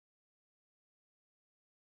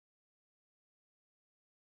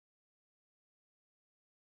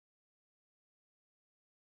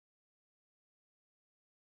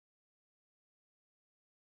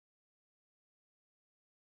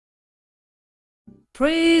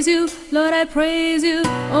Praise you, Lord, I praise you.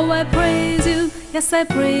 Oh, I praise you. Yes, I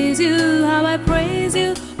praise you. How I praise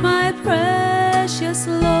you, my precious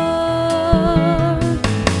Lord.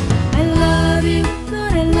 I love you,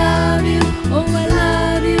 Lord, I love you. Oh, I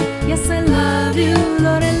love you. Yes, I love you,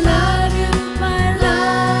 Lord, I love you, my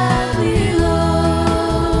lovely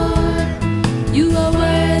Lord. You are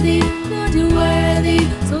worthy, Lord, you're worthy.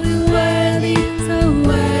 So you're worthy, so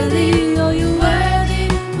worthy. Oh, you're worthy,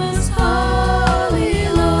 most holy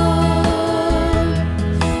Lord.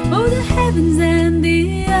 Oh, the heavens and the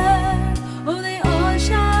earth, oh, they all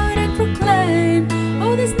shout and proclaim.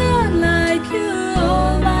 Oh, there's none like you,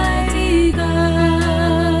 Almighty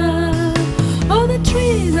God. Oh, the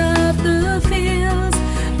trees of the fields,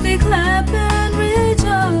 they clap and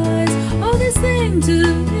rejoice. Oh, they sing to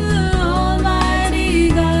you, Almighty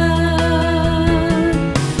God.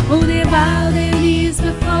 Oh, they bow their knees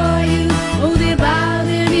before you. Oh, they bow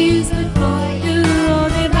their knees before you. Oh,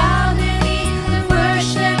 they bow their knees and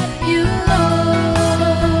worship you,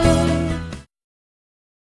 Lord.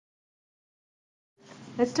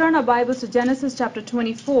 Let's turn our Bibles to Genesis chapter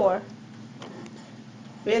 24.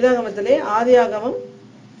 வேதாகமத்திலே ஆதியாகமம்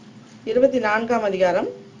 24ஆம் அதிகாரம்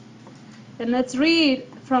And let's read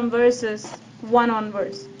from verses 1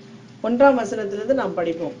 onwards. 1ஆம் வசனத்திலிருந்து நாம்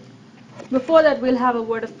படிப்போம். Before that, we'll have a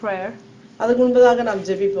word of prayer. அதுக்கு முன்பதாக நாம்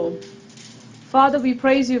ஜெபிப்போம். Father, we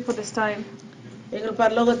praise you for this time. எங்கள்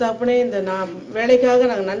பரலோக தகப்பனே, இந்த வேளைக்காக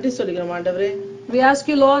நாங்கள் நன்றி சொல்லிக்கிறோம் ஆண்டவரே. We ask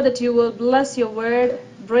you, Lord, that you will bless your word,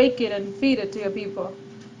 break it and feed it to your people.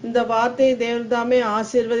 இந்த வார்த்தையை தேவன்தாமே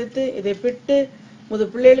ஆசீர்வதித்து இதை பிட்டு உமது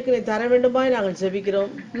பிள்ளைகளுக்கு நீ தர வேண்டுமாய் நாங்கள்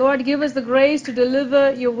ஜெபிக்கிறோம். Lord, give us the grace to deliver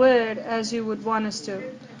your word as you would want us to.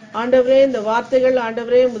 ஆண்டவரே, இந்த வார்த்தைகள்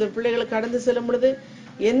ஆண்டவரே உமது பிள்ளைகள் கடந்து செல்லும் பொழுது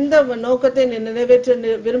எந்த நோக்கத்தை நீ நிறைவேற்ற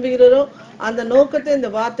விரும்புகிறீரோ அந்த நோக்கத்தை இந்த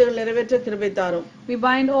வார்த்தைகள் நிறைவேற்ற கிருபை தாரும். We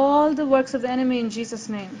bind all the works of the enemy in Jesus'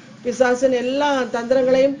 name. பிசாசின் எல்லா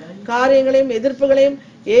தந்திரங்களையும் காரியங்களையும் எதிர்ப்புகளையும்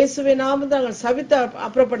இயேசுவின் நாமத்தில் நாங்கள் சபித்து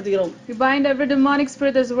அப்புறப்படுத்துகிறோம். We bind every demonic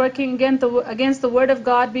spirit that is working against the word of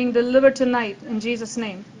God being delivered tonight in Jesus'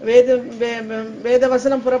 name. வேத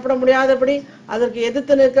வசனம் புறப்பட முடியாதபடி அதற்கு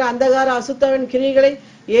எதிர்த்து நிற்கிற அந்தகார அசுத்தவின் கிரியைகளை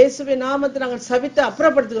இயேசுவின் நாமத்தில் நாங்கள் சபித்து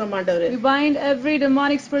அப்புறப்படுத்துகிறோம் ஆண்டவரே. We bind every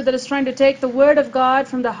demonic spirit that is trying to take the word of God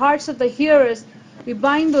from the hearts of the hearers. We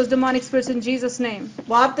bind those demonic spirits in Jesus' name.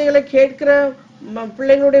 வார்த்தைகளை கேட்கிற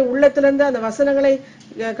பிள்ளைகளுடைய உள்ளத்திலிருந்து அந்த வசனங்களை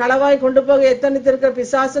களவாய் கொண்டு போக எத்தனித்திருக்கிற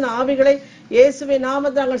பிசாசின் ஆவிகளை இயேசுவின்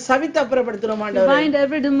நாமத்தில் நாங்கள் சபித்து அப்புறப்படுத்துகிறோம் ஆண்டவரே. We bind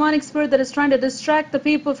every demonic spirit that is trying to distract the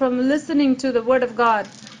people from listening to the word of God.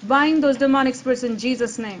 Bind those demonic spirits in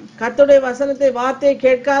Jesus' name. கர்த்தருடைய வசனத்தை வார்த்தையை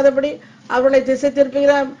கேட்காதபடி அவர்களை திசை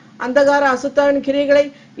திருப்புகிற அந்தகார அசுத்தவின் கிரியைகளை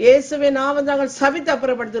இயேசுவின் நாமத்தில் நாங்கள் சபித்து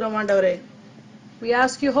அப்புறப்படுத்துகிறோம் ஆண்டவரே. We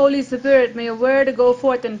ask you, Holy Spirit, may your word go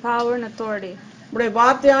forth in power and authority. உம்முடைய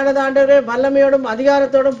வார்த்தையானது ஆண்டவரே வல்லமையோடும்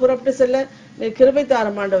அதிகாரத்தோடும் புறப்பட்டு செல்ல நீர் கிருபை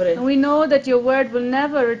தாரும் ஆண்டவரே. And we know that your word will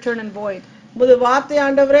never return in void. உமது வார்த்தை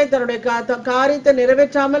ஆண்டவரே தன்னுடைய காரியத்தை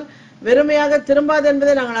நிறைவேற்றாமல் வெறுமையாக திரும்பாது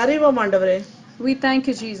என்பதை நாங்கள் அறிவோம் ஆண்டவரே. We thank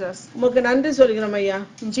you, Jesus. உமக்கு நன்றி சொல்கிறோம் ஐயா.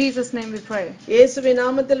 In Jesus' name we pray. இயேசுவின்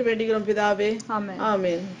நாமத்தில் வேண்டுகிறோம் பிதாவே. Amen.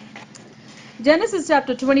 ஆமென். Genesis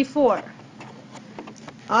chapter 24.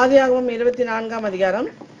 ஆதியாகமம் 24ஆம் அதிகாரம்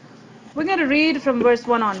We're going to read from verse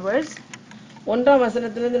 1 onwards. 1ஆம்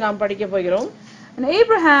வசனத்திலிருந்து நாம் படிக்க போகிறோம். And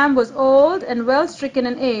Abraham was old and well stricken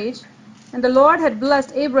in age, and the Lord had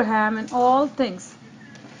blessed Abraham in all things.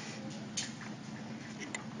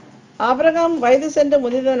 Abraham வயது சென்று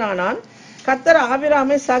முதிர்ந்தவனானான். கர்த்தர்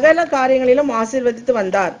ஆபிரகாமை சகல காரியங்களிலும் ஆசீர்வதித்து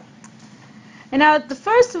வந்தார். And now the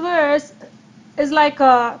first verse is like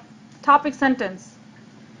a topic sentence.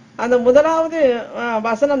 அந்த முதலாவது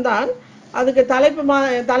வசனம் தான் அதுக்கு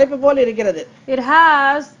தலைப்பு போல் இருக்கிறது. It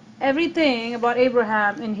has everything about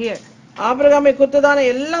Abraham in here. ஆபிரகாமை குறித்ததான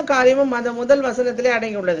எல்லா காரியமும் அந்த முதல் வசனத்திலே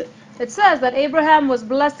அடங்கி உள்ளது. It says that Abraham was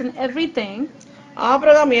blessed in everything.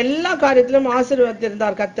 Abraham எல்லா காரியத்திலும்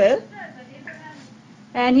ஆசீர்வதித்திருந்தார் கர்த்தர்.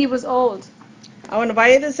 And he was old. அவன்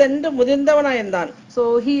வயது சென்று முதிர்ந்தவனாய் இருந்தான். So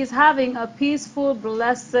he is having a peaceful,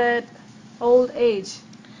 blessed old age.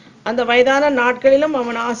 அந்த வயதான நாட்களிலும்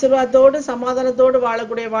அவன் ஆசீர்வாதத்தோடு சமாதானத்தோடு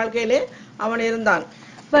வாழக்கூடிய வாழ்க்கையிலே அவன் இருந்தான்.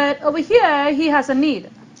 But over here he has a need.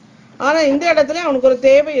 ஆனா இந்த இடத்துல அவனுக்கு ஒரு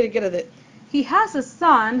தேவை இருக்கிறது. He has a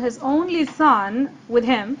son, his only son with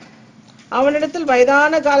him. அவனிடத்தில்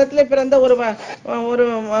வயதான காலத்திலே பிறந்த ஒரு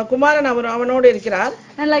குமாரன் அவனோடு இருக்கிறார்.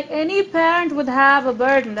 And like any parent would have a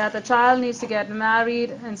burden that the child needs to get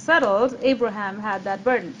married and settled, Abraham had that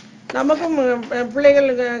burden. நமக்கும் பிள்ளைகள்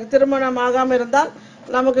திருமணம் ஆகாம இருந்தால்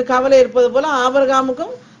நமக்கு கவலை இருப்பது போல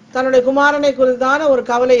ஆபிரகாமுக்கும் தன்னுடைய குமாரனை குறித்தான ஒரு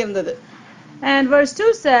கவலை இருந்தது. And verse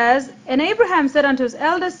 2 says, And Abraham said unto his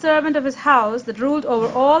eldest servant of his house that ruled over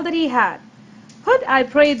all that he had, Put, I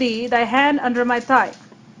pray thee, thy hand under my thigh.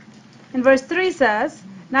 And verse 3 says,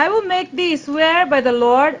 And I will make thee swear by the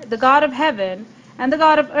Lord, the God of heaven, and the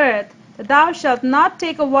God of earth, that thou shalt not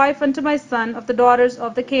take a wife unto my son of the daughters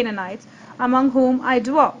of the Canaanites, among whom I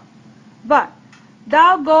dwell. But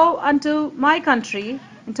thou go unto my country,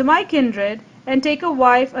 and to my kindred, and take a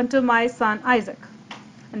wife unto my son Isaac.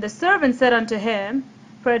 And the servant said unto him,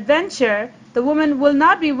 Peradventure the woman will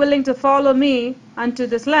not be willing to follow me unto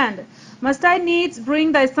this land. Must I needs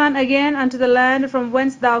bring thy son again unto the land from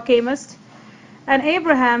whence thou camest? And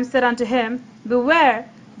Abraham said unto him, Beware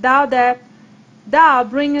thou that thou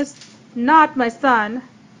bringest not my son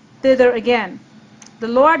thither again.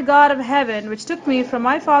 The Lord God of heaven, which took me from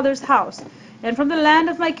my father's house, and from the land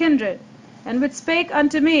of my kindred, and which spake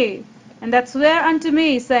unto me, and that sware unto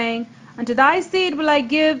me, saying, Unto thy seed will I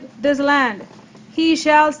give this land. He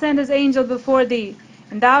shall send his angel before thee,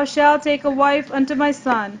 and thou shalt take a wife unto my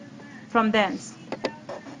son from thence.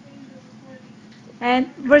 And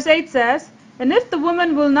verse 8 says, And if the woman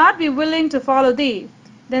will not be willing to follow thee,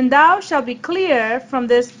 then thou shalt be clear from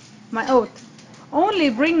this my oath. Only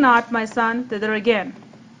bring not my son thither again.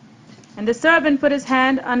 And the servant put his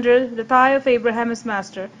hand under the thigh of Abraham his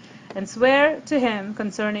master, and sware to him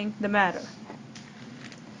concerning the matter.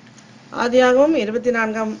 ஆதியாகமம்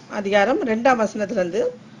 24ஆம் அதிகாரம் 2ஆம் வசனத்திலிருந்து,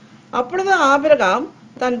 அப்பொழுது Abraham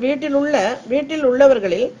தன் வீட்டில்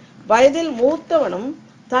உள்ளவர்களில் வயதில் மூத்தவனும்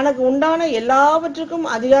தனக்கு உண்டான எல்லாவற்றுக்கும்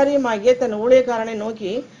அதிகாரியுமாகிய தன் ஊழியக்காரனை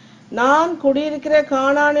நோக்கி, நான் குடியிருக்கிற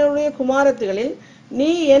கானானுடைய குமாரத்திகளில் நீ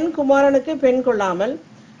என் குமாரனுக்கு பெண் கொள்ளாமல்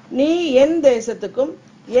நீ என் தேசத்துக்கும்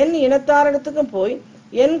என் இனத்தாரிடத்துக்கும் போய்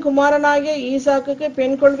என் குமாரனாகிய ஈசாக்குக்கு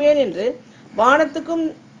பெண் கொள்வேன் என்று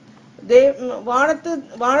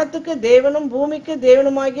வானத்துக்கு தேவனும் பூமிக்கு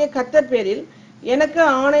தேவனுமாகிய கர்த்தர் பேரில் எனக்கு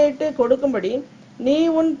ஆணையிட்டு கொடுக்கும்படி நீ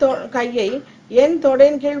உன் கையை என்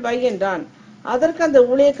தொடையின் கீழ் வை என்றான். அதற்கு அந்த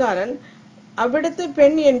ஊழியக்காரன், அவ்விடத்து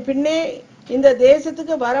பெண் என் பின்னே இந்த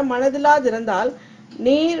தேசத்துக்கு வர மனதில்லாதிருந்தால்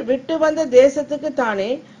நீர் விட்டு வந்த தேசத்துக்கு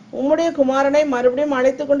தானே உம்முடைய குமாரனை மறுபடியும்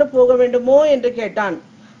அழைத்து கொண்டு போக வேண்டுமோ என்று கேட்டான்.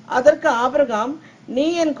 அதற்கு ஆபிரகாம், நீ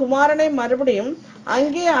என் குமாரனை மறுபடியும்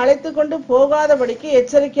அங்கே அழைத்து கொண்டு போகாதபடிக்கு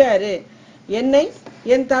எச்சரிக்கையாரு. என்னை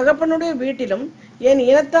என் தகப்பனுடைய வீட்டிலும் என்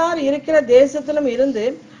இனத்தார் இருக்கிற தேசத்திலும் இருந்து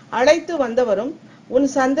அழைத்து வந்தவரும் உன்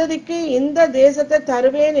சந்ததிக்கு இந்த தேசத்தை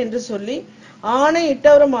தருவேன் என்று சொல்லி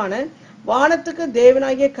ஆணையிட்டவருமான வானத்துக்கு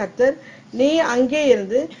தேவனாகிய கர்த்தர் நீ அங்கே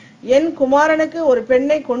இருந்து என் குமாரனுக்கு ஒரு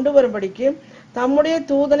பெண்ணை கொண்டு வரும்படிக்கு தம்முடைய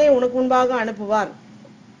தூதனை உனக்கு முன்பாக அனுப்புவார்.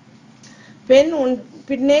 பெண் உன்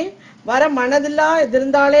பின்னே வர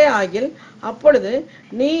மனதில்லாதிருந்தாலே ஆகில் அப்பொழுது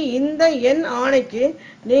நீ இந்த என் ஆணைக்கு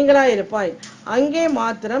நீங்களாயிருப்பாய். அங்கே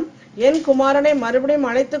மாத்திரம் என் குமாரனை மறுபடியும்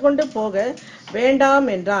அழைத்து கொண்டு போக வேண்டாம்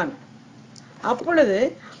என்றான். அப்பொழுது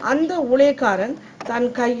அந்த ஊழியக்காரன் தன்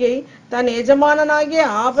கையை தன் எஜமானனாகிய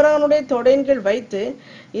ஆபிரகாமுடைய தொடையின் கீழ் வைத்து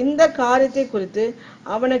இந்த காரியத்தை குறித்து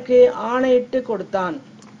அவனுக்கு ஆணையிட்டு கொடுத்தான்.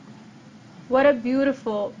 What a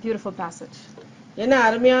beautiful, beautiful passage. என்ன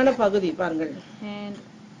அருமையான பகுதி பாருங்கள். And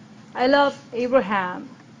I love Abraham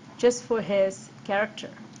just for his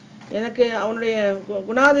character. எனக்கு அவனுடைய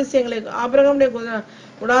குணாதிசயங்களை, ஆபிரகாமுடைய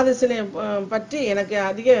குணாதிசயங்களை பற்றி எனக்கு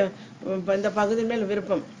அதிக இந்த பகுதி மேல்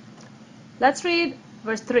விருப்பம். Let's read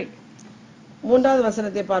verse 3. மூன்றாவது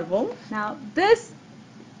வசனத்தை பார்ப்போம். Now this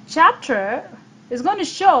chapter is going to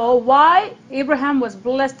show why Abraham was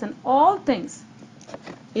blessed in all things.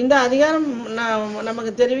 இந்த அதிகாரம்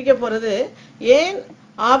நமக்கு தெரிவிக்க போறது ஏன்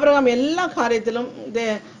ஆபிரகாம் எல்லா காரியத்திலும்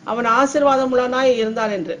அவன் ஆசீர்வாதம் உள்ளவனாய்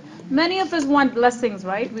இருந்தான் என்று. Many of us want blessings,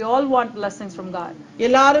 right? We all want blessings from God.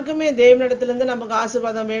 எல்லாருக்குமே தேவனிடத்திலிருந்து நமக்கு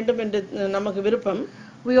ஆசீர்வாதம் வேண்டும் என்று நமக்கு விருப்பம்.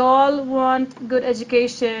 We all want good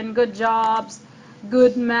education, good jobs,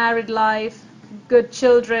 good married life, good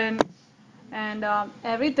children, and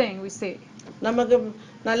everything we say. நமக்கு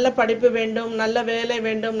நல்ல படிப்பு வேண்டும், நல்ல வேலை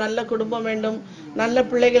வேண்டும், நல்ல குடும்பம் வேண்டும், நல்ல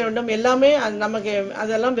பிள்ளைகள் வேண்டும், எல்லாமே நமக்கு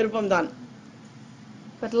அதெல்லாம் விருப்பம் தான்.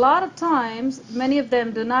 But a lot of times many of them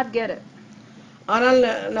do not get it. ஆனால்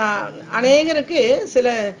அநேகருக்கு சில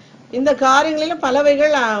இந்த காரியங்களில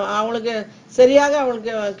பலவைகள் அவங்களுக்கு சரியாக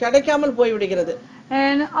அவங்களுக்கு கிடைக்காமல் போய் விடுகிறது.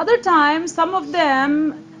 And other times some of them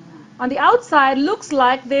on the outside looks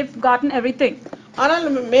like they've gotten everything. ஆனால்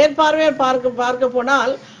மேற்பார்வையை பார்க்க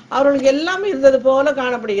போனால் அவர்களுக்கு எல்லாம் இருந்தது போல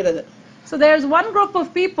காணப்படுகிறது. So there's one group of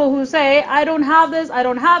people who say, I don't have this, I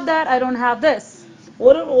don't have that, I don't have this.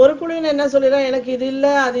 ஒரு குழுவினர் என்ன சொல்றாங்க, எனக்கு இது இல்ல,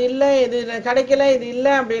 அது இல்ல, இது கிடைக்கல, இது இல்ல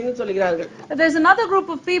அப்படினு சொல்கிறார்கள். There's another group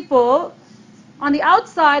of people on the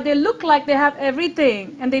outside they look like they have everything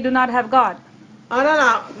and they do not have God. ஆனால்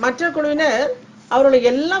மற்ற குழுவினர் அவர்களுக்கு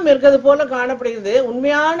எல்லாம் இருக்கிறது போல காணப்படுகிறது,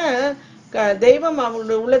 உண்மையான தெய்வம்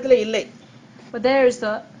அவங்களுடைய உள்ளத்துல இல்லை. But there's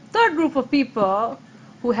third group of people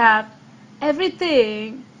who have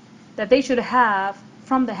everything that they should have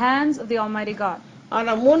from the hands of the Almighty God.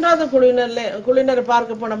 ஆனா மூன்றாவது குழுவினரை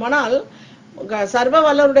பார்க்க போனோமானால் சர்வ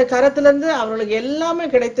வல்லவருடைய கரத்திலிருந்து அவர்களுக்கு எல்லாமே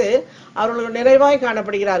கிடைத்து அவர்களுக்கு நிறைவாய்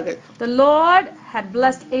காணப்படுகிறார்கள். The Lord had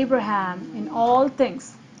blessed Abraham in all things.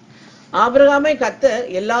 ஆபிரகாமை கர்த்தர்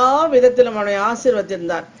எல்லா விதத்திலும் அவனை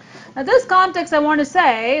ஆசீர்வதித்தார். Now this context I want to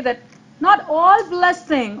say that not all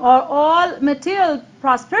blessing or all material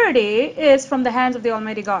prosperity is from the hands of the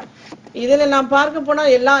Almighty God. இதில நாம் பார்க்க போனா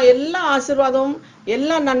எல்லா ஆசீர்வாதமும்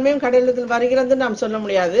எல்லா நன்மையும் கடவுளிடத்தில் வருகிறது நாம் சொல்ல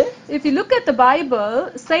முடியாது. If you look at the Bible,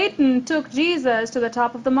 Satan took Jesus to the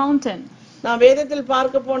top of the mountain. நாம் வேதத்தில்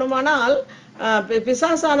பார்க்க போனோமானால்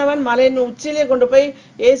பிசாசானவன் மலையின் உச்சியிலே கொண்டு போய்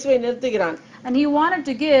இயேசுவை நிறுத்துகிறான். And he wanted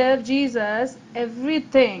to give Jesus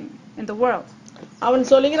everything in the world. அவன்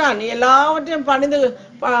சொல்லுகிறான், நீ எல்லாவற்றையும்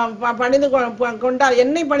பணிந்து கொண்டால்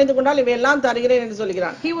என்னை பணிந்து கொண்டால் இவையெல்லாம் தருகிறேன் என்று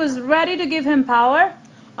சொல்கிறான். He was ready to give him power.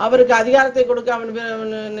 அவருக்கு அதிகாரத்தை கொடுக்க அவன்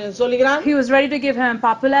சொல்கிறான். He was ready to give him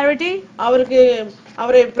popularity.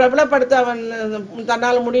 அவரை பிரபலப்படுத்த அவன்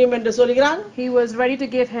தன்னால் முடியும் என்று சொல்கிறான். He was ready to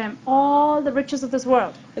give him all the riches of this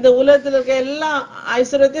world. இந்த உலகத்தில் இருக்க எல்லா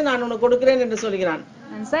ஐஸ்வரியத்தையும் நான் உனக்கு கொடுக்கிறேன் என்று சொல்கிறான்.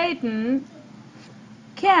 And Satan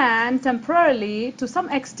can temporarily, to some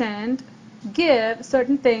extent, give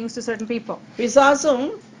certain things to certain people. பிசாசும்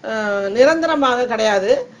நிரந்தரமாக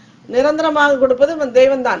கிடையாது. நிரந்தரமாக கொடுப்பது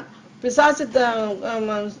தேவன்தான். பிசாசு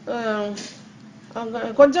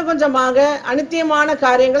கொஞ்சம் கொஞ்சமாக அநித்தியமான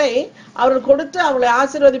காரியங்களை அவர்கள் கொடுத்து அவளை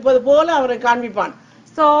ஆசீர்வதிப்பது போல அவரை காண்பிப்பான்.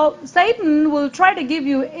 So Satan will try to give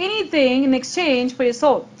you anything in exchange for your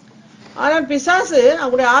soul. ஆனால் பிசாசு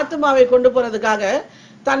அவருடைய ஆத்மாவை கொண்டு போறதுக்காக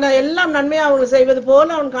தன்னை எல்லாம் நன்மையா அவர்கள் செய்வது போல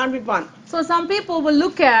அவன் காண்பிப்பான். So some people will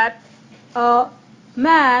look at a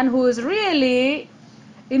man who is really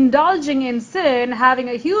indulging in sin, having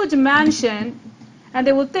a huge mansion, and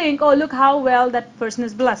they will think, oh, look how well that person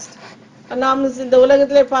is blessed. நாம் இந்த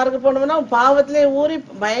உலகத்திலே பார்க்க போனோம்னா பாவத்திலே ஊறி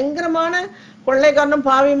பயங்கரமான கொள்ளைக்காரனும்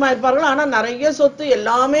பாவியமா இருப்பார்கள். ஆனா நிறைய சொத்து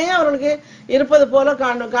எல்லாமே அவர்களுக்கு இருப்பது போல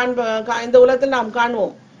இந்த உலகத்தில் நாம்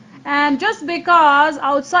காணுவோம். And just because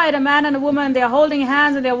outside a man and a woman they are holding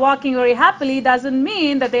hands and they are walking very happily doesn't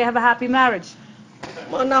mean that they have a happy marriage.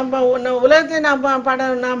 நம்ம உலகத்தை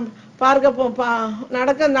நாம்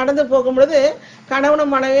நடந்து போகும்பொழுது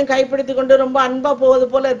கணவனும் மனைவியும் கைப்பிடித்து கொண்டு ரொம்ப அன்பா போவது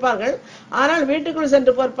போல இருப்பார்கள். ஆனால் வீட்டுக்குள்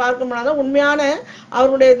சென்று பார்க்கும்போது உண்மையான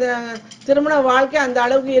அவருடைய திருமண வாழ்க்கை அந்த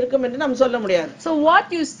அளவுக்கு இருக்கும் என்று நாம் சொல்ல முடியாது. So what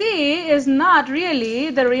you see is not really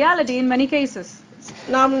the reality in many cases.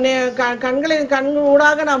 நாம் கண்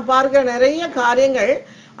ஊடாக நாம் பார்க்கிற நிறைய காரியங்கள்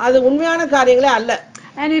அது உண்மையான காரியங்களே அல்ல.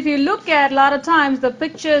 And if you look at a lot of times the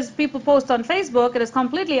pictures people post on Facebook, it is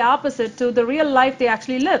completely opposite to the real life they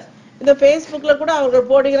actually live. இந்த Facebookல கூட அவர்கள்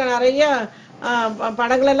போடுகிற நிறைய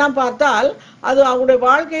படங்கள் எல்லாம் பார்த்தால் அது அவங்களுடைய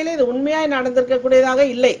வாழ்க்கையில இது உண்மையாய் நடந்திருக்க கூடியதாக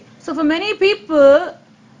இல்லை. So for many people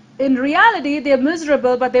in reality they are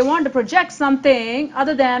miserable, but they want to project something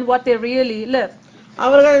other than what they really live.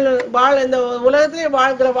 அவர்கள் இந்த உலகத்திலே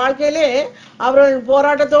வாழ்கிற வாழ்க்கையிலே அவர்கள்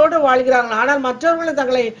போராட்டத்தோடு வாழ்கிறார்கள். ஆனால் மற்றவர்கள்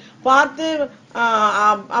தங்களை பார்த்து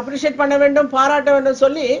அப்ரிஷியேட் பண்ண வேண்டும், பாராட்ட வேண்டும்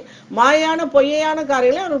சொல்லி மாயான பொய்யான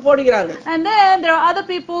காரியங்களை அவர்கள் போடுகிறார்கள். And then there are other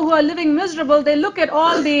people who are living miserable. They look at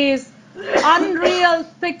all these unreal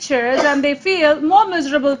pictures and they feel more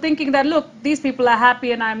miserable, thinking that look, these people are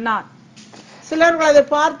happy and I am not. சிலர்கள் அதை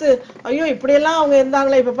பார்த்து ஐயோ இப்படியெல்லாம் அவங்க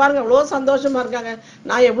இருந்தாங்களே, இப்ப பாருங்க எவ்வளவு சந்தோஷமா இருக்காங்க,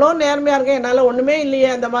 நான் எவ்வளவு நேர்மையா இருக்கேன், என்னால ஒண்ணுமே இல்லையே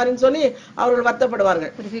அந்த மாதிரின்னு சொல்லி அவர்கள்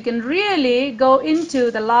வருத்தப்படுவார்கள். But if you can really go into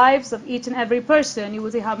the lives of each and every person, you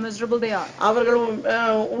will see how miserable they are. அவர்கள்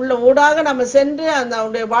உள்ள ஊடாக நம்ம சென்று அந்த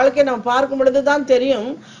அவருடைய வாழ்க்கையை நம்ம பார்க்கும் பொழுதுதான் தெரியும்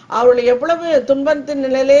அவர்கள் எவ்வளவு துன்பத்தின்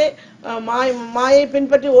நிலையிலே மாயை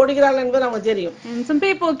பின்பற்றி ஓடுகிறார்கள் என்பது நமக்கு தெரியும். And some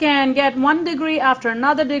people can get one degree after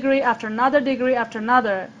another degree after another degree after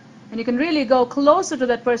another. And you can really go closer to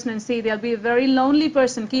that person and see they'll be a very lonely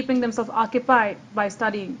person keeping themselves occupied by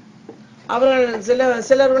studying. அவர்கள்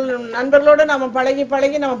சிலர்கள் நண்பர்களோடு நாம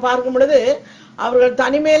பழகி நாம பார்க்கும் பொழுது அவர்கள்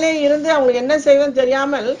தனிமையிலே இருந்து அவங்க என்ன செய்யணும்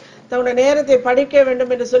தெரியாமல் தங்களுடைய நேரத்தை படிக்க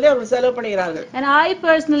வேண்டும் என்று சொல்லி அவர்கள் செலவு பண்ணுகிறார்கள். And I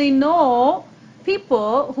personally know people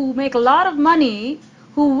who make a lot of money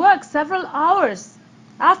who work several hours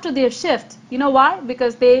after their shift. You know why?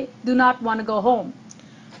 Because they do not want to go home.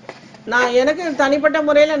 நான் எனக்கு தனிப்பட்ட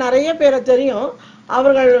முறையில நிறைய பேரை தெரியும்.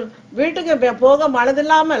 அவர்கள் வீட்டுக்கு போக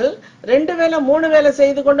மனதில்லாமல் 2 வேளை 3 வேளை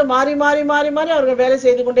செய்து கொண்டு மாறி அவர்கள் வேலை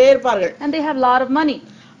செய்து கொண்டே இருப்பார்கள். And they have a lot of money.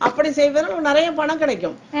 அப்படி செய்வதால் நிறைய பணம்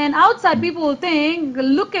கிடைக்கும். And outside people will think,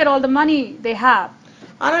 look at all the money they have.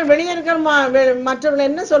 ஆனால் வெளியே இருக்கிற மற்றவர்கள்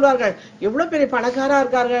என்ன சொல்வார்கள், எவ்வளவு பெரிய பணக்காரா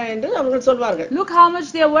இருக்கார்கள் என்று அவர்கள் சொல்வார்கள். Look how much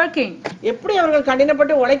they are working. எப்படி அவர்கள்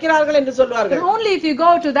கடினப்பட்டு உழைக்கிறார்கள் என்று But சொல்வார்கள். only if you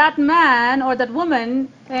go to that man or that woman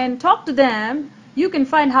and talk to them, you can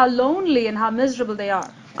find how lonely and how miserable they are.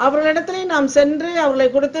 அவர்களிடத்திலே நாம் சென்று அவர்களை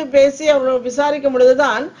குறித்து பேசி அவர்களை விசாரிக்கும்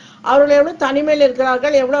பொழுதுதான் அவர்கள் எவ்வளவு தனிமையில்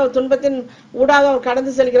இருக்கிறார்கள், எவ்வளவு துன்பத்தின் ஊடாக அவர்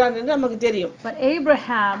கடந்து செல்கிறார் என்று நமக்கு தெரியும். But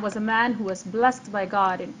Abraham was a man who was blessed by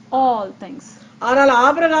God in all things. ஆனால்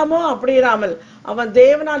ஆபிரகாமோ அப்படி இராமல் அவன்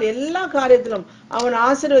தேவனால் எல்லா காரியத்திலும் அவன்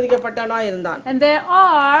ஆசீர்வதிக்கப்பட்டவனாய் இருந்தான். And there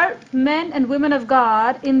are men and women of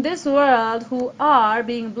God in this world who are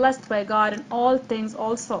being blessed by God in all things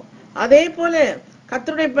also. அதே போல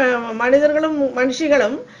கர்த்தருடைய மனிதர்களும்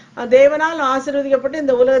மனுஷிகளும் தேவனால் ஆசீர்வதிக்கப்பட்டு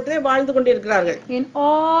இந்த உலகத்திலே வாழ்ந்து கொண்டிருக்கிறார்கள். In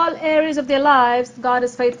all areas of their lives, God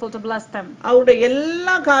is faithful to bless them. அவருடைய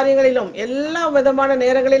எல்லா காரியங்களிலும் எல்லா விதமான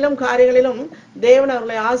நேரங்களிலும் காரியங்களிலும் தேவன்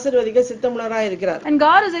அவர்களை ஆசீர்வதிக்க சித்தமுள்ளவராய் இருக்கிறார். And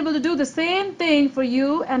God is able to do the same thing for you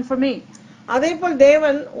and for me. அதேபோல்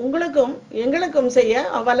தேவன் உங்களுக்கும் எங்களுக்கும் செய்ய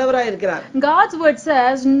வல்லவராய் இருக்கிறார். God's word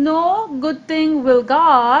says, no good thing will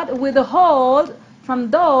God withhold from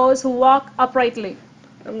those who walk uprightly.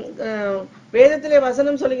 வேதத்திலே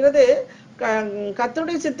வசனம் சொல்கிறது,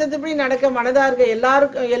 கர்த்தருடைய சித்தத்தின்படி நடக்க மனதா இருக்க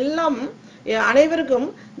எல்லாரும் அனைவருக்கும்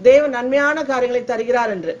தேவன் நன்மையான காரியங்களை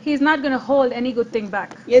தருகிறார் என்று. He is not going to hold any good thing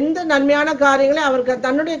back. எந்த நன்மையான காரியங்களை அவர்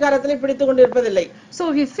தன்னுடைய கரத்திலே பிடித்துக் கொண்டிருப்பதில்லை. So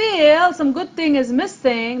if you feel some good thing is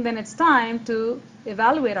missing, then it's time to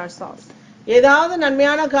evaluate ourselves. ஏதாவது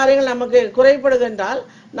நன்மையான காரியங்கள் நமக்கு குறைபடுது என்றால்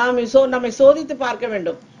நாம் நம்மை சோதித்து பார்க்க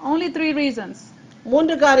வேண்டும். Only 3 reasons.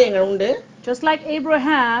 3 காரியங்கள் உண்டு. Just like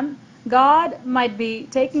Abraham, God might be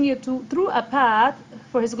taking you through a path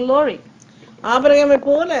for his glory. ஆபிரகாமை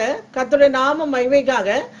போல கர்த்தருடைய நாம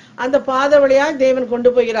மகிமைக்காக அந்த பாதை வழியாக தேவன் கொண்டு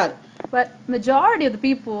போகிறார். But majority of the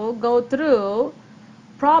people go through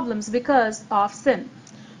problems because of sin.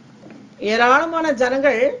 ஏராளமான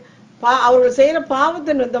ஜனங்கள் அவர்கள் செய்யற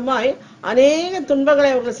பாவத்தின் விதமாய் அநேக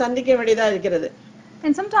துன்பங்களை அவர்கள் சந்திக்க வேண்டியதா இருக்கிறது.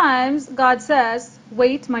 And sometimes God says,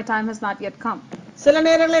 wait, my time has not yet come. சில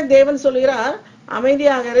நேரங்களில் தேவன் சொல்கிறார்,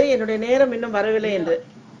 அமைதியாக இரு, என்னுடைய நேரம் இன்னும் வரவில்லை என்று.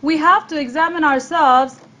 We have to examine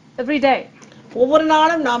ourselves every day. ஒவ்வொரு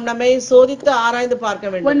நாளும் நாம் நம்மை சோதித்து ஆராய்ந்து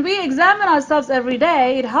பார்க்க வேண்டும். When we examine ourselves every day,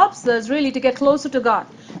 it helps us really to get closer to God.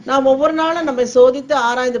 நாம் ஒவ்வொரு நாளும் நம்மை சோதித்து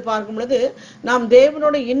ஆராய்ந்து பார்க்கும் பொழுது நாம்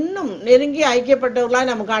தேவனோடு இன்னும் நெருங்கி ஐக்கியப்பட்டவர்களாய்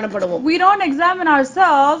நாம் காணப்படுவோம். We don't examine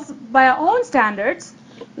ourselves by our own standards.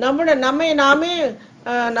 நம்மை நாமே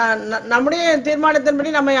நம்முடைய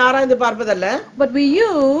தீர்மானத்தின்படி நம்மை ஆராய்ந்து பார்ப்பதல்ல. But we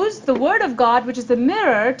use the word of God, which is the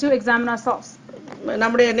mirror, to examine ourselves.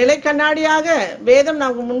 நம்முடைய நிலை கண்ணாடியாக வேதம்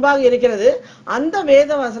நமக்கு முன்பாக இருக்கிறது. அந்த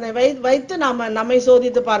வேத வசனை வைத்து நம்மை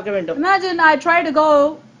சோதித்து பார்க்க வேண்டும். Imagine I try to go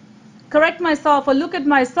correct myself or look at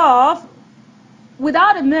myself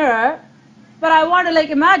without a mirror, but I want to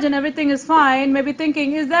imagine everything is fine, maybe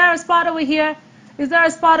thinking, is there a spot over here? Is there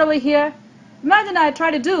a spot over here? Imagine I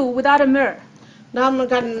try to do without a mirror. நாம்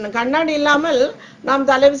கண்ணாடி இல்லாமல் நாம்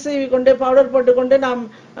தலைவி சீவி கொண்டு powder போட்டுக்கொண்டு நாம்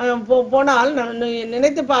போனால்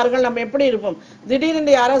நினைத்து பாருங்கள் நம்ம எப்படி இருப்போம்.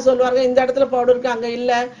 திடீரென்று யாரோ சொல்வார்கள், இந்த இடத்துல பவுடர் இருக்கு அங்க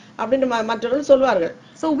இல்ல அப்படின்னு மற்றவர்கள் சொல்வார்கள்.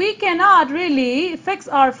 So we cannot really fix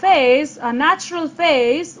our face, our natural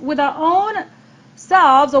face, with our own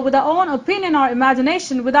selves or with our own opinion or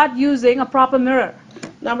imagination without using a proper mirror.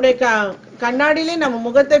 நம்முடைய கண்ணாடியிலே நம்ம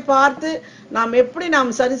முகத்தை பார்த்து நாம் எப்படி நாம்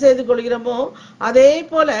சரி செய்து கொள்கிறோமோ அதே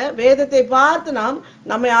போல வேதத்தை பார்த்து நாம்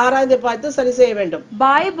நம்மை ஆராய்ந்து பார்த்து சரி செய்ய வேண்டும்.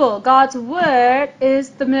 Bible, God's word, is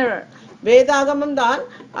the mirror. வேதாகமம் தான்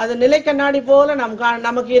அது நிலை கண்ணாடி போல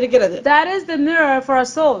நமக்கு இருக்கிறது. That is the mirror for our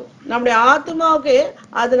soul. நம்முடைய ஆத்மாவுக்கு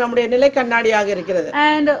அது நம்முடைய நிலை கண்ணாடியாக இருக்கிறது.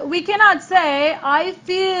 And we cannot say, I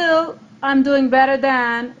feel I'm doing better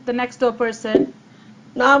than the next door person.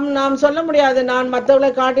 நாம் சொல்ல முடியாது, நான் மற்றவர்களை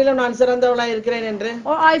காட்டிலும் நான் சிறந்தவளா இருக்கிறேன் என்று.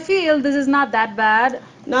 Or I feel this is not that bad.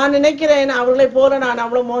 நான் நினைக்கிறேன் அவர்களை போல நான்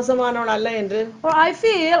அவ்வளவு மோசமானவள் அல்ல என்று. Or I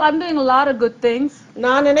feel I'm doing a lot of good things.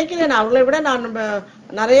 நான் நினைக்கிறேன் அவர்களை விட நான்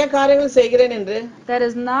நிறைய காரியங்கள் செய்கிறேன் என்று. That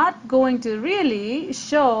is not going to really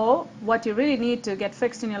show what you really need to get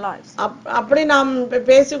fixed in your lives. அப்படி நாம்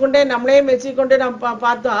பேசிக்கொண்டே நம்மளே மெச்சிக்கொண்டே நாம்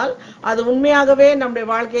பார்த்தால் அது உண்மையாகவே நம்முடைய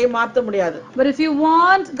வாழ்க்கையை மாற்ற முடியாது. But if you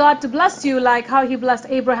want God to bless you like how he blessed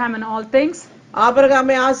Abraham in all things,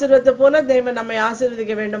 ஆபிரகாமை ஆசீர்வதித்த போல தேவன் நம்மை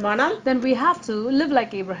ஆசீர்வதிக்க வேண்டுமானால், then we have to live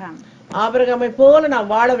like Abraham. ஆபிரகாமை போல நாம்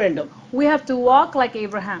வாழ வேண்டும். We have to walk like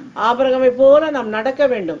Abraham. ஆபிரகாமை போல நாம் நடக்க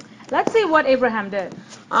வேண்டும். Let's see what Abraham did.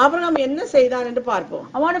 Abraham என்ன செய்தான் என்று பார்ப்போம்.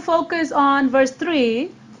 I want to focus on verse 3.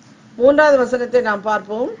 மூன்றாவது வசனத்தை நாம்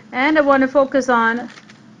பார்ப்போம். And I want to focus on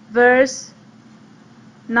verse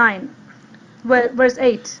 9. Verse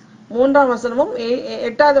 8. மூன்றாம் வசனமும்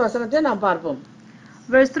 8வது வசனத்தை நாம் பார்ப்போம்.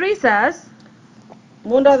 Verse 3 says,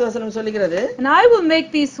 மூன்றாவது வசனம் சொல்லுகிறது, And I will make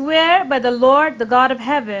thee swear by the Lord, the God of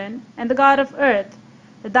heaven and the God of earth,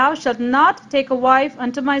 that thou shalt not take a wife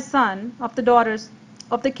unto my son of the daughters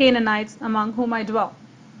of the Canaanites among whom I dwell.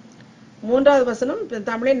 மூன்றாவது வசனம்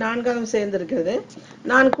தமிழை நான்காவது சேர்ந்திருக்கிறது.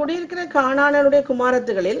 நான் குடியிருக்கிற கானானுடைய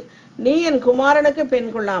குமாரத்துகளில் நீ என் குமாரனுக்கு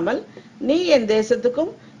பெண் கொள்ளாமல் நீ என்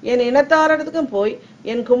தேசத்துக்கும் என் இனத்தாரிடத்துக்கும் போய்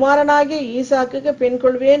என் குமாரனாகிய ஈசாக்குக்கு பெண்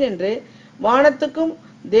கொள்வேன் என்று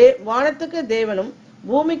வானத்துக்கு தேவனும்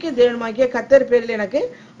பூமிக்கு தேவனுமாகிய கர்த்தர் பேரில் எனக்கு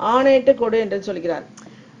ஆணையிட்டு கொடு என்று சொல்கிறார்.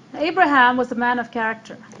 Abraham was a man of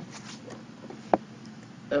character.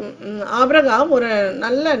 Abraham ஒரு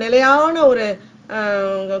நல்ல நிலையான ஒரு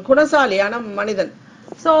குணசாலியான மனிதன்.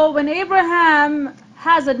 So when Abraham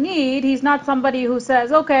has a need, he's not somebody who says,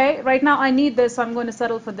 okay, right now I need this, so I'm going to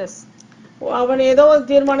settle for this. அவன் ஏதோ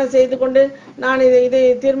தீர்மானம் செய்து கொண்டு நான் இதை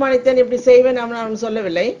தீர்மானித்தேன் இப்படி செய்வேன் அவன்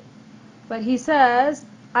சொல்லவில்லை. But he says,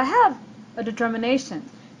 I have a determination.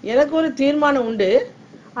 எனக்கு ஒரு தீர்மானம் உண்டு.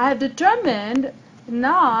 I have determined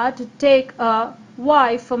not to take a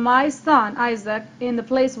wife for my son Isaac in the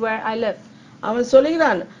place where I live. அவன்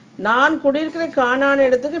சொல்கிறான், நான் குடியிருக்கிற கானான்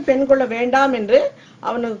இடத்துக்கு பெண் கொள்ள வேண்டாம் என்று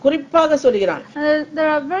அவனுக்கு குறிப்பாக சொல்கிறான். There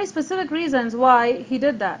are very specific reasons why he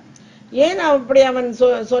did that. ஏன் அப்படி அவன்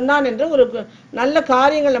சொன்னான் என்று ஒரு நல்ல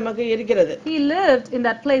காரியங்கள் நமக்கு இருக்கிறது. He lived in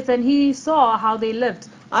that place and he saw how they lived.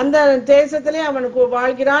 அந்த தேசத்திலே அவன்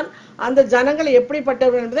வாழ்கிறான். அந்த ஜனங்கள்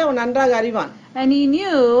எப்படிப்பட்டவர்கள் என்பதை அவன் நன்றாக அறிவான். And he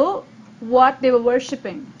knew what they were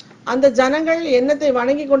worshipping. அந்த ஜனங்கள் என்னத்தை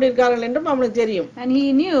வணங்கி கொண்டிருக்கிறார்கள் என்றும் அவனுக்கு தெரியும். And he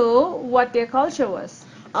knew what their culture was.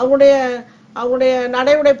 அவங்களுடைய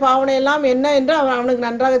நடைமுறை பாவனை எல்லாம் என்ன என்று அவனுக்கு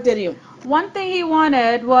நன்றாக தெரியும். One thing he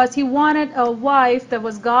wanted a wife that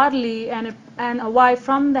was godly and a wife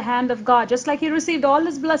from the hand of God, just like he received all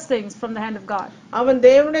his blessings from the hand of God. அவன்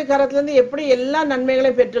தேவனுடைய கரத்திலிருந்து எப்படி எல்லா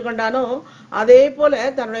நன்மைகளை பெற்றுக்கொண்டானோ அதே போல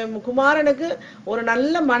தன்னுடைய குமாரனுக்கு ஒரு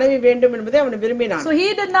நல்ல மனைவி வேண்டும் என்பதை அவன் விரும்பினான். So he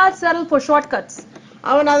did not settle for shortcuts.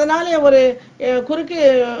 அவன் அதனால ஒரு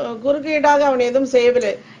குறுக்கீடாக அவன் எதுவும்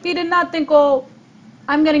செய்யவில்லை. He did not think, oh,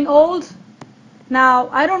 I'm getting old now,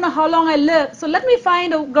 I don't know how long I live, so let me find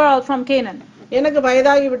a girl from Canaan. எனக்கு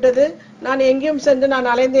வயதாகி விட்டது, நான் எங்கேயும் சென்று நான்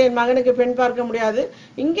அலைந்து என் மகனுக்கு பெண் பார்க்க முடியாது,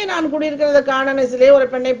 இங்கே நான் குடியிருக்கிறத கானானிலே ஒரு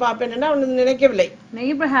பெண்ணை பார்ப்பேன் என்று அவன் நினைக்கவில்லை.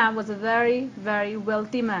 Abraham was a very, very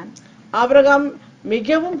wealthy man. Abraham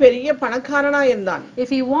மிகவும் பெரிய பணக்காரனா இருந்தான். If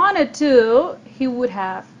he wanted to, he would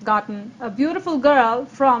have gotten a beautiful girl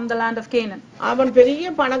from the land of Canaan. அவன்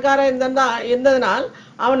பெரிய பணக்காரன் இருந்ததனால்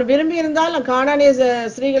அவன் விரும்பி இருந்தால் கானானிய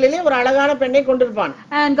ஸ்திரீகளிலே ஒரு அழகான பெண்ணை கொண்டிருப்பான்.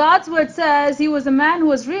 And God's word says he was a man who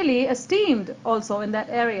was really esteemed also in that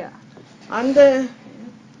area. அந்த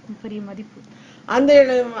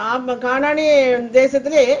கானானிய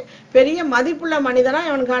தேசத்திலே பெரிய மதிப்புள்ள மனிதனாய்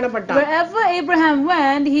அவன் காணப்பட்டான். Wherever Abraham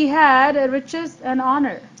went, he had riches and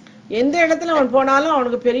honor. எந்த இடத்துல அவன் போனாலும்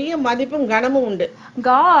அவனுக்கு பெரிய மதிப்பும் கனமும் உண்டு.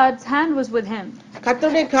 God's hand was with him.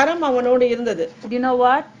 கர்த்தருடைய கரம் அவனோடு இருந்தது. Do you know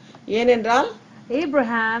what? ஏனென்றால்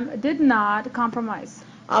Abraham did not compromise.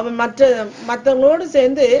 அவன் மற்றவங்களோடு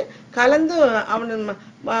சேர்ந்து கலந்து அவன்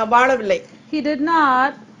வாழவில்லை. He did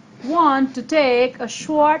not want to take a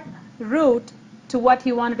short route to what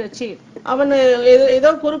he wanted to achieve. அவன் ஏதோ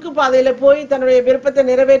குறுக்கு பாதையில போய் தன்னுடைய விருப்பத்தை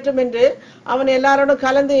நிறைவேற்றும் என்று அவன் எல்லாரோட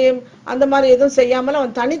கலந்து அந்த மாதிரி எதுவும் செய்யாமல்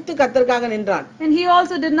அவன் தனித்து கர்த்தருக்காக நின்றான். And he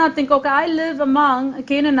also did not think, okay, I live among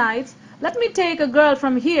Canaanites, let me take a girl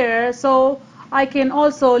from here so I can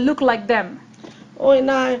also look like them.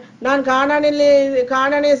 நான்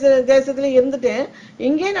கானானிய தேசத்துல இருந்துட்டேன்,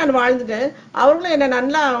 இங்கே நான் வாழ்ந்துட்டேன், அவங்களும் என்ன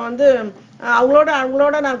நல்லா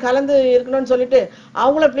அவங்களோட நான் கலந்து இருக்கணும்னு சொல்லிட்டு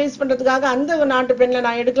அவங்கள ப்ளீஸ் பண்றதுக்காக அந்த நாட்டு பெண்ணை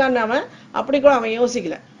நான் எடுக்கலாம்னு அவன் அப்படி கூட அவன்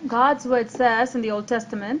யோசிக்கல. God's word says in the Old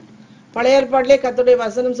Testament, பழைய ஏற்பாட்டிலே கர்த்தருடைய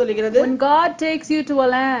வசனம் சொல்கிறது, when God takes you to a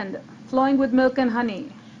land flowing with milk and honey,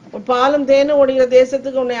 பாலும் தேனும் ஓடுகிற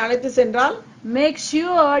தேசத்துக்கு உன்னை அழைத்து சென்றால் make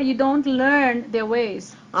sure you don't learn their ways.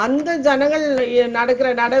 அந்த ஜனங்கள்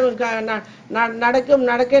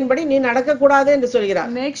நடக்கின்படி நீ நடக்க கூடாது என்று சொல்கிறார்.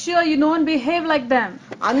 Make sure you don't behave like them.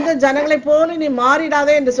 அந்த ஜனங்களை போல நீ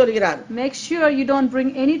மாறிடாதே என்று சொல்கிறார். Make sure you don't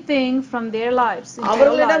bring anything from their lives.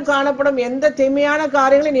 அவர்களிடம் காணப்படும் எந்த தீமையான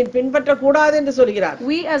காரியங்களை நீ பின்பற்ற கூடாது என்று சொல்கிறார்.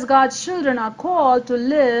 We as God's children are called to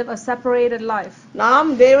live a separated life. நாம்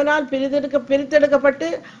தேவனால் பிரித்தெடுக்கப்பட்டு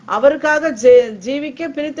அவருக்காக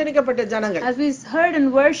ஜீவிக்க பிரித்தெடுக்கப்பட்ட ஜனங்கள். As we heard in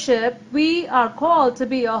worship, we are called to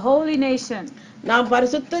be a holy nation. நாம்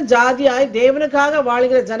பரிசுத்த ஜாதியாய் தேவனுக்காக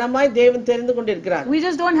வாழ்கிற ஜனமாய் தேவன் தெரிந்து கொண்டிருக்கிறார். We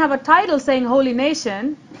just don't have a title saying holy nation.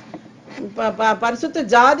 பரிசுத்த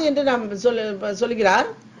ஜாதி என்று நாம் சொல்கிறார்.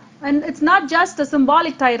 And it's not just a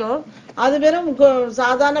symbolic title. அது வெறும்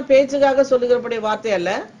சாதாரண பேச்சுக்காக சொல்லுகிறபடிய வார்த்தை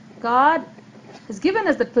அல்ல. God has given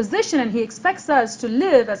us that position, and He expects us to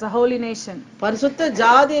live as a holy nation. பரிசுத்த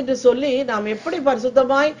ஜாதி என்று சொல்லி நாம் எப்படி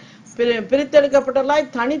பரிசுத்தமாய்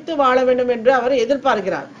பிரித்தெடுக்கப்பட்டவர்களாய் தனித்து வாழ வேண்டும் என்று அவர்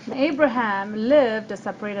எதிர்பார்க்கிறார். Abraham lived a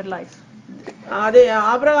separated life. அதே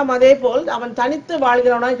ஆபிரகாம் அதே போல் அவன் தனித்து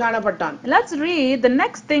வாழ்கிறவனாய் காணப்பட்டான். Let's read the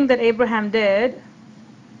next thing that Abraham did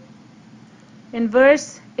in verse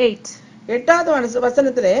 8. 8வது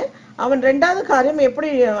வசனத்திலே அவன் இரண்டாவது காரியம் எப்படி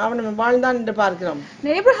அவன் வாழ்ந்தான் என்று பார்க்கிறோம்.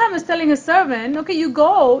 Abraham is telling his servant, okay, you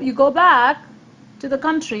go back to the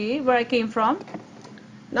country where I came from.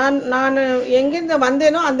 நான் எங்கிருந்து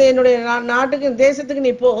வந்தேனோ அந்த என்னுடைய நாட்டுக்கு தேசத்துக்கு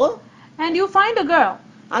நீ போ. And you find a girl.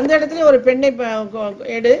 அந்த இடத்துல ஒரு பெண்ணை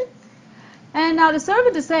எடு. And now the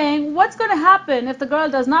servant is saying, what's going to happen if the girl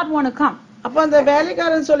does not want to come? அப்ப அந்த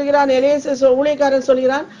வேலைக்காரன் சொல்கிறான், எலியேசர் ஊழியக்காரன்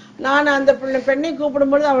சொல்கிறான், நான் அந்த பெண்ணை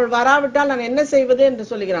கூப்பிடும்போது அவள் வராவிட்டால் நான் என்ன செய்வது என்று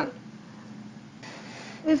சொல்கிறான்.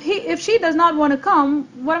 If she does not want to come,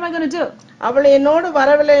 what am I going to do? அவள் என்னோடு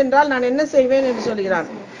வரவில்லை என்றால் நான் என்ன செய்வேன் என்று சொல்கிறான்.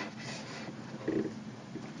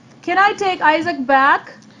 Can I take Isaac back?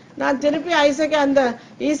 நான் திருப்பி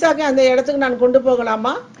ஈசாக்கை அந்த இடத்துக்கு நான் கொண்டு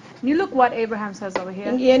போகலாமா? You look what Abraham says over here.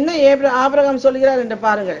 இங்க என்ன ஆபிரகாம் சொல்கிறார் என்று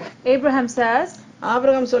பாருங்கள். Abraham says,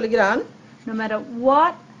 ஆபிரகாம் சொல்கிறான், no matter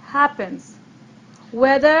what happens,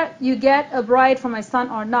 whether you get a bride for my son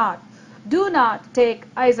or not, do not take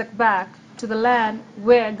Isaac back to the land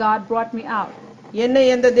where God brought me out. என்னை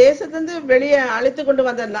இந்த தேசத்திலிருந்து வெளியே அழைத்து கொண்டு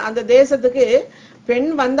வந்த அந்த தேசத்துக்கு பெண்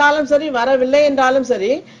வந்தாலும் சரி வரவில்லை என்றாலும்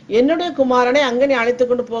சரி என்னுடைய குமாரனை அங்கே நீ அழைத்து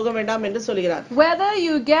கொண்டு போக வேண்டாம் என்று சொல்கிறார். Whether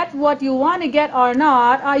you get what you want to get or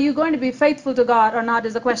not, are you going to be faithful to God or not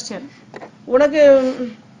is the question. உனக்கு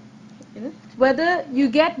Whether you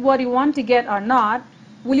get what you want to get or not,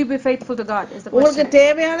 will you be faithful to God is the உங்களுக்கு question.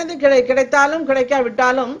 தேவையானது கிடைத்தாலும்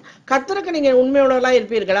கிடைக்காவிட்டாலும் கர்த்தருக்கு நீங்க உண்மையுள்ளவர்களாய்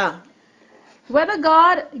இருப்பீர்களா? Whether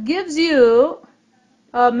God gives you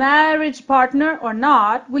a marriage partner or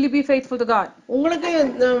not, will you be faithful to God? உங்களுக்கு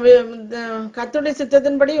கர்த்தருடைய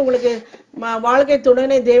சித்தத்தின்படி உங்களுக்கு வாழ்க்கை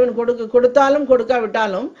துணையை தேவன் கொடுத்தாலும்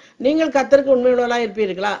கொடுக்காவிட்டாலும் நீங்கள் கர்த்தருக்கு உண்மையுள்ளவர்களாய்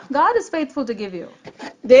இருப்பீர்களா? God is faithful to give you.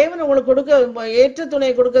 தேவன் உங்களுக்கு ஏற்ற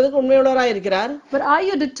துணை கொடுக்கிறதுக்கு உண்மையுள்ளவராய் இருக்கிறார். But are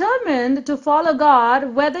you determined to follow God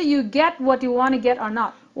whether you get what you want to get or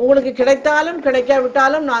not? உங்களுக்கு கிடைத்தாலும்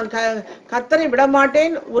கிடைக்காவிட்டாலும் நான் கர்த்தரை விட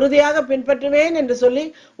மாட்டேன், உறுதியாக பின்பற்றுவேன் என்று சொல்லி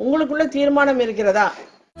உங்களுக்குள்ள தீர்மானம் இருக்கிறதா?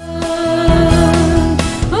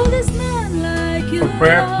 For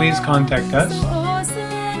prayer, please contact us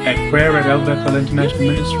at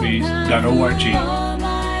prayer@elbethelinternationalministries.org.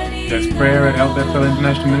 That's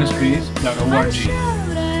prayer@elbethelinternationalministries.org.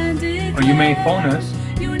 Or you may phone us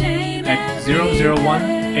at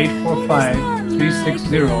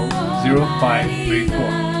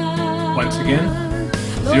 001-845-360-0534. Once again,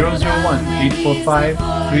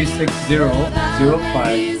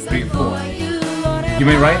 001-845-360-0534. You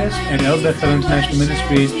may write us at El Bethel International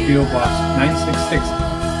Ministries, P.O. Box 966,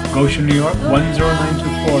 Goshen, New York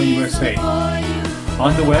 10924, USA.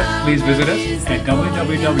 On the web, please visit us at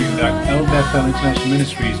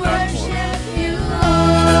www.elbethelinternationalministries.org.